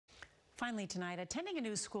Finally tonight, attending a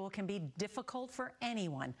new school can be difficult for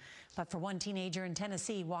anyone. But for one teenager in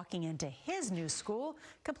Tennessee, walking into his new school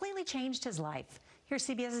completely changed his life. Here's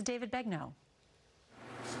CBS's David Begnaud.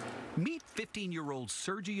 Meet 15-year-old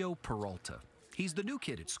Sergio Peralta. He's the new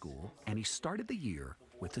kid at school, and he started the year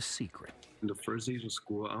with a secret. In the first days of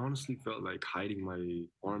school, I honestly felt like hiding my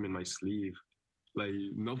arm in my sleeve. Like,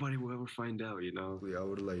 nobody will ever find out, you know? I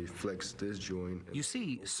would, like, flex this joint. You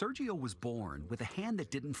see, Sergio was born with a hand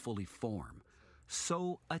that didn't fully form.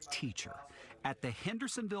 So a teacher at the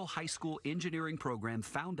Hendersonville High School engineering program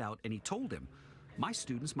found out, and he told him, "My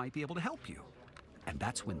students might be able to help you." And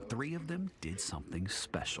that's when 3 of them did something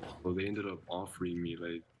special. Well, they ended up offering me,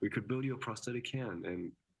 like, we could build you a prosthetic hand,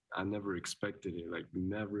 and I never expected it. Like,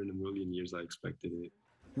 never in a million years I expected it.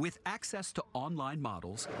 With access to online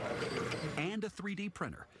models and a 3D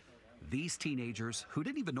printer, these teenagers, who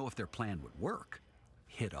didn't even know if their plan would work,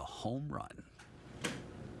 hit a home run.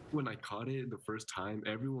 When I caught it the first time,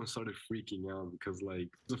 everyone started freaking out because, like,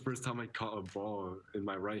 it's the first time I caught a ball in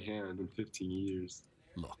my right hand in 15 years.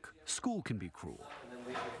 Look, school can be cruel,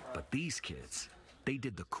 but these kids, they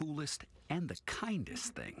did the coolest and the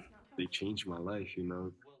kindest thing. They changed my life, you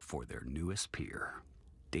know. For their newest peer.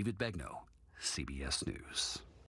 David Begnaud, CBS News.